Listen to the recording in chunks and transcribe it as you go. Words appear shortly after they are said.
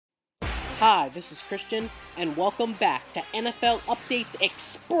Hi, this is Christian, and welcome back to NFL Updates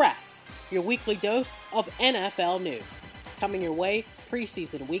Express, your weekly dose of NFL news. Coming your way,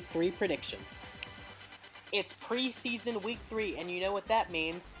 preseason Week 3 predictions. It's preseason Week 3, and you know what that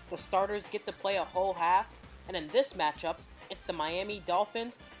means. The starters get to play a whole half, and in this matchup, it's the Miami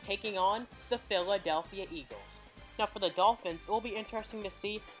Dolphins taking on the Philadelphia Eagles. Now for the Dolphins, it will be interesting to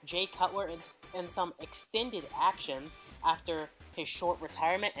see Jay Cutler in some extended action after his short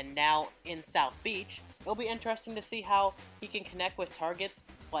retirement and now in South Beach. It'll be interesting to see how he can connect with targets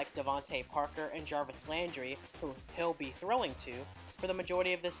like Devontae Parker and Jarvis Landry, who he'll be throwing to for the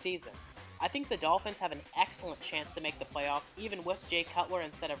majority of this season. I think the Dolphins have an excellent chance to make the playoffs even with Jay Cutler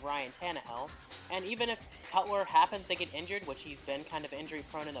instead of Ryan Tannehill, and even if Cutler happens to get injured, which he's been kind of injury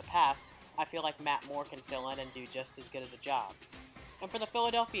prone in the past, I feel like Matt Moore can fill in and do just as good as a job. And for the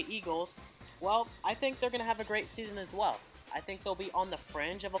Philadelphia Eagles, well, I think they're going to have a great season as well. I think they'll be on the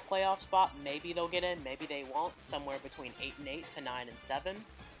fringe of a playoff spot. Maybe they'll get in, maybe they won't, somewhere between 8-8 to 9-7.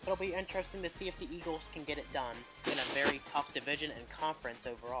 It'll be interesting to see if the Eagles can get it done in a very tough division and conference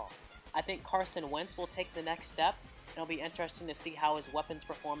overall. I think Carson Wentz will take the next step, and it'll be interesting to see how his weapons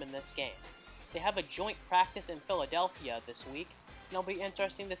perform in this game. They have a joint practice in Philadelphia this week, and it'll be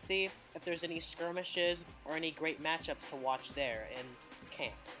interesting to see if there's any skirmishes or any great matchups to watch there in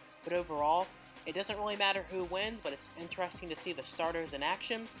camp. But overall, it doesn't really matter who wins, but it's interesting to see the starters in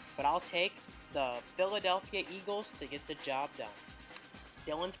action, but I'll take the Philadelphia Eagles to get the job done.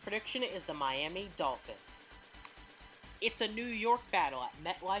 Dylan's prediction is the Miami Dolphins. It's a New York battle at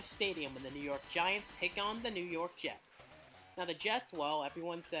MetLife Stadium when the New York Giants take on the New York Jets. Now the Jets, well,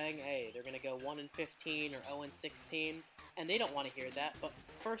 everyone's saying, hey, they're going to go 1-15 or 0-16, and they don't want to hear that, but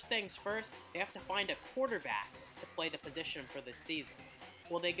first things first, they have to find a quarterback to play the position for this season.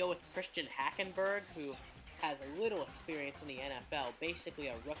 Will they go with Christian Hackenberg, who has a little experience in the NFL, basically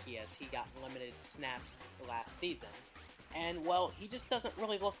a rookie as he got limited snaps last season? And, well, he just doesn't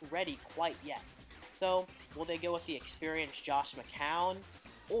really look ready quite yet. So, will they go with the experienced Josh McCown?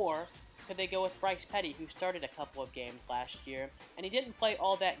 Or could they go with Bryce Petty, who started a couple of games last year, and he didn't play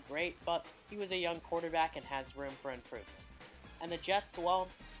all that great, but he was a young quarterback and has room for improvement? And the Jets, well,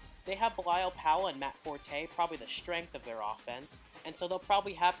 they have Bilal Powell and Matt Forte, probably the strength of their offense, and so they'll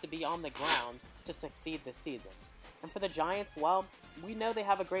probably have to be on the ground to succeed this season. And for the Giants, well, we know they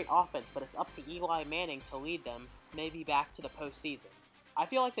have a great offense, but it's up to Eli Manning to lead them, maybe back to the postseason. I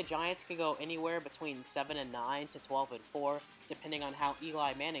feel like the Giants could go anywhere between 7-9 to 12-4, depending on how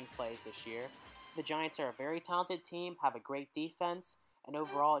Eli Manning plays this year. The Giants are a very talented team, have a great defense, and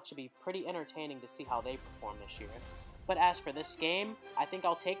overall it should be pretty entertaining to see how they perform this year. But as for this game, I think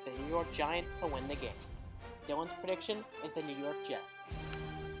I'll take the New York Giants to win the game. Dylan's prediction is the New York Jets.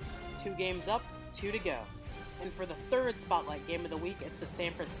 2 games up, 2 to go. And for the third spotlight game of the week, it's the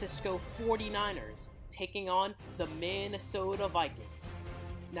San Francisco 49ers taking on the Minnesota Vikings.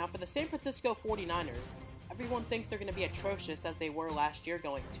 Now for the San Francisco 49ers, everyone thinks they're going to be atrocious as they were last year,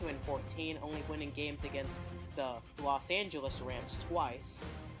 going 2-14, only winning games against the Los Angeles Rams twice.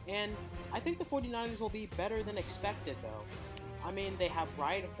 And I think the 49ers will be better than expected, though. I mean, they have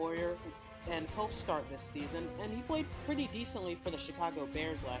Brian Hoyer, and he'll start this season, and he played pretty decently for the Chicago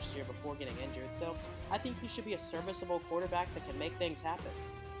Bears last year before getting injured, so I think he should be a serviceable quarterback that can make things happen.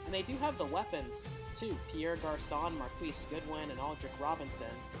 And they do have the weapons, too. Pierre Garçon, Marquise Goodwin, and Aldrick Robinson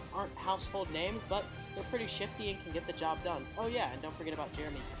aren't household names, but they're pretty shifty and can get the job done. Oh yeah, and don't forget about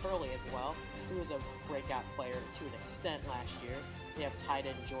Jeremy Curley as well, who was a breakout player to an extent last year. They have tight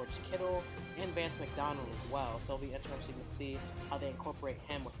end George Kittle and Vance McDonald as well, so it'll be interesting to see how they incorporate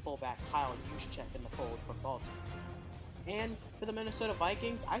him with fullback Kyle Juszczyk in the fold from Baltimore. And for the Minnesota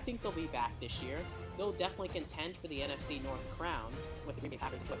Vikings, I think they'll be back this year. They'll definitely contend for the NFC North crown with the Green Bay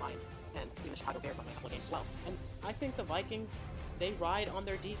Packers, the Lions, and even the Chicago Bears will win a couple of games as well. And I think the Vikings, they ride on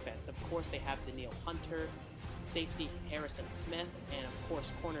their defense. Of course, they have Danielle Hunter, safety Harrison Smith, and of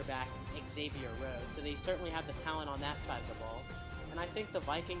course cornerback Xavier Rhodes. So they certainly have the talent on that side of the ball. And I think the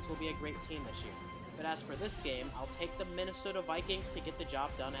Vikings will be a great team this year. But as for this game, I'll take the Minnesota Vikings to get the job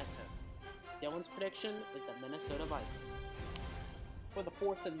done at home. Dylan's prediction is the Minnesota Vikings. For the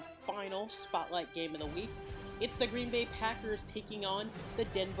fourth and final spotlight game of the week, it's the Green Bay Packers taking on the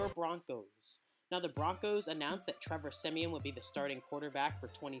Denver Broncos. Now the Broncos announced that Trevor Siemian would be the starting quarterback for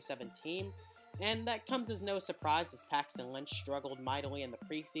 2017, and that comes as no surprise as Paxton Lynch struggled mightily in the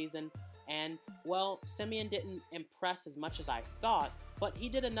preseason. And, well, Siemian didn't impress as much as I thought, but he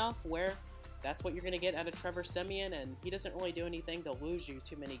did enough where that's what you're going to get out of Trevor Siemian, and he doesn't really do anything to lose you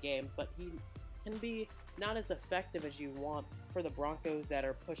too many games, but he can be not as effective as you want for the Broncos that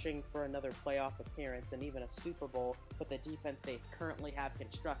are pushing for another playoff appearance and even a Super Bowl with the defense they currently have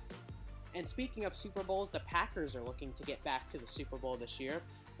constructed. And speaking of Super Bowls, the Packers are looking to get back to the Super Bowl this year.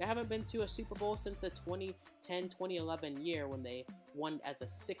 They haven't been to a Super Bowl since the 2010-2011 year when they won as a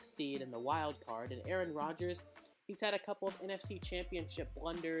 6th seed in the wild card. And Aaron Rodgers, he's had a couple of NFC Championship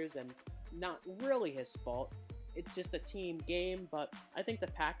blunders, and not really his fault. It's just a team game, but I think the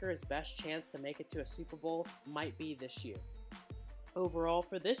Packers' best chance to make it to a Super Bowl might be this year. Overall,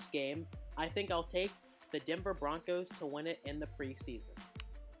 for this game, I think I'll take the Denver Broncos to win it in the preseason.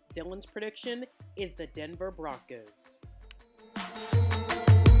 Dylan's prediction is the Denver Broncos.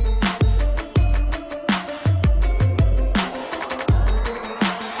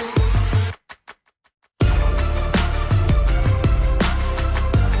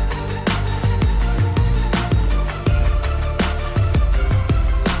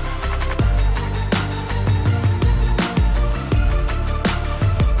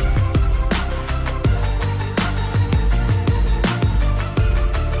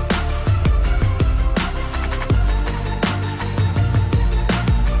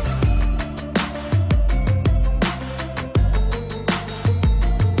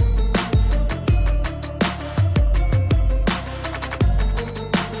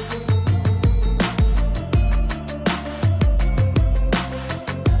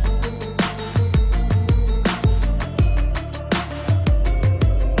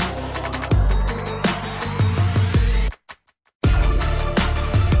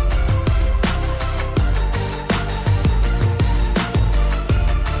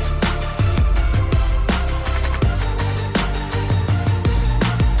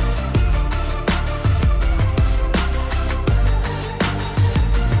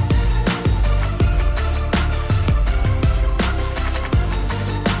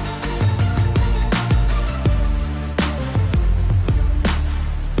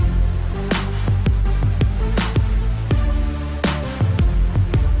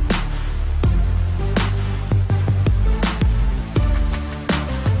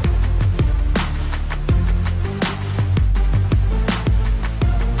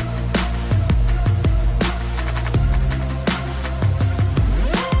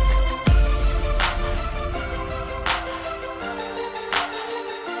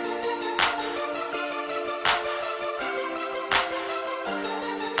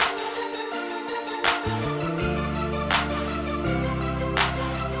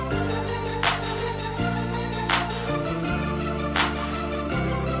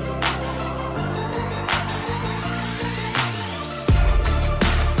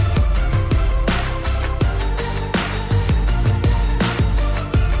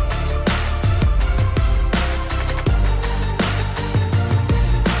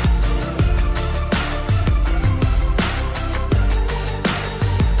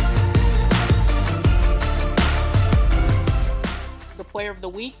 Player of the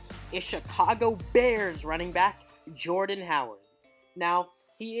week is Chicago Bears running back Jordan Howard. Now,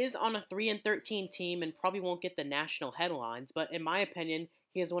 he is on a 3-13 team and probably won't get the national headlines, but in my opinion,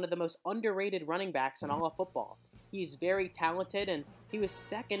 he is one of the most underrated running backs in all of football. He's very talented, and he was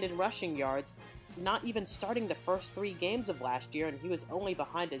second in rushing yards, not even starting the first 3 games of last year, and he was only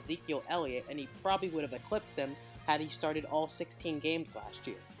behind Ezekiel Elliott, and he probably would have eclipsed him had he started all 16 games last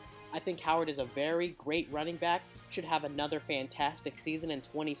year. I think Howard is a very great running back, should have another fantastic season in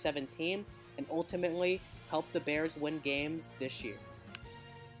 2017, and ultimately help the Bears win games this year.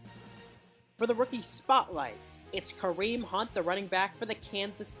 For the rookie spotlight, it's Kareem Hunt, the running back for the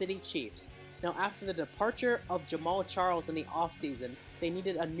Kansas City Chiefs. Now, after the departure of Jamal Charles in the offseason, they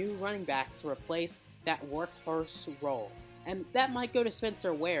needed a new running back to replace that workhorse role. And that might go to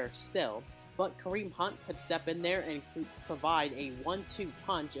Spencer Ware still, but Kareem Hunt could step in there and provide a 1-2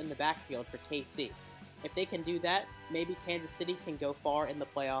 punch in the backfield for KC. If they can do that, maybe Kansas City can go far in the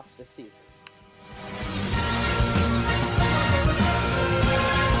playoffs this season.